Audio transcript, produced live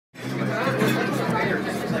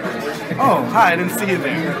Oh, hi, I didn't see you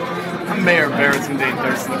there. I'm Mayor Baratunde,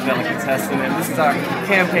 Thurston of Delicatessen, and this is our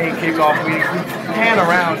campaign kickoff. We pan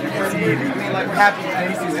around, you can see the happy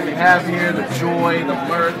faces that we have here, the joy, the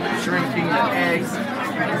mirth, the drinking, the eggs,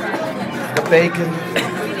 the bacon.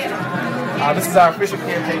 This is our official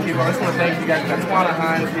campaign kickoff. I just want to thank you guys. We've got Twana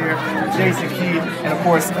Hines here, Jason Keith, and of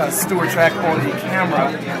course Stuart Track on the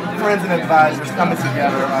camera. Friends and advisors coming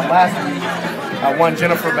together. Last week, one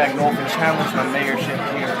Jennifer McNulty challenged my mayorship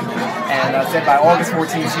here and said by August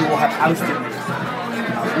 14th she will have ousted me.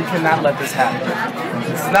 We cannot let this happen.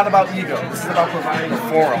 This is not about ego. This is about providing a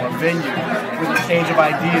forum, a venue for the exchange of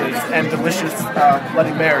ideas and delicious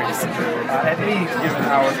Bloody Marys at any given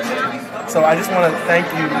hour. So I just want to thank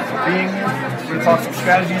you for being here. We're going to talk some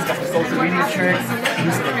strategies, got some social media tricks, do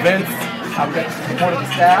some events. We've got the support of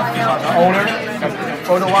the staff, the owner, got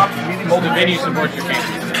photo ops, meeting. The venue supports your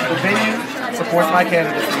candidacy. The venue supports my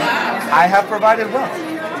candidacy. I have provided wealth.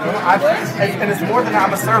 You know, and it's more than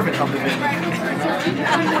I'm a servant of the venue.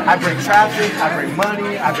 I bring traffic, I bring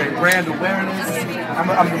money, I bring brand awareness.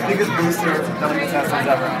 I'm the biggest booster Delicatessen's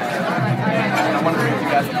ever. And I want to bring you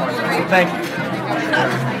guys a part of it. So thank you.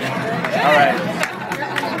 All right.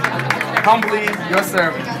 Humbly, your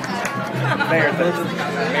servant, Mayor Thurston.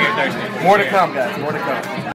 Mayor Thurston. More to come, guys. More to come.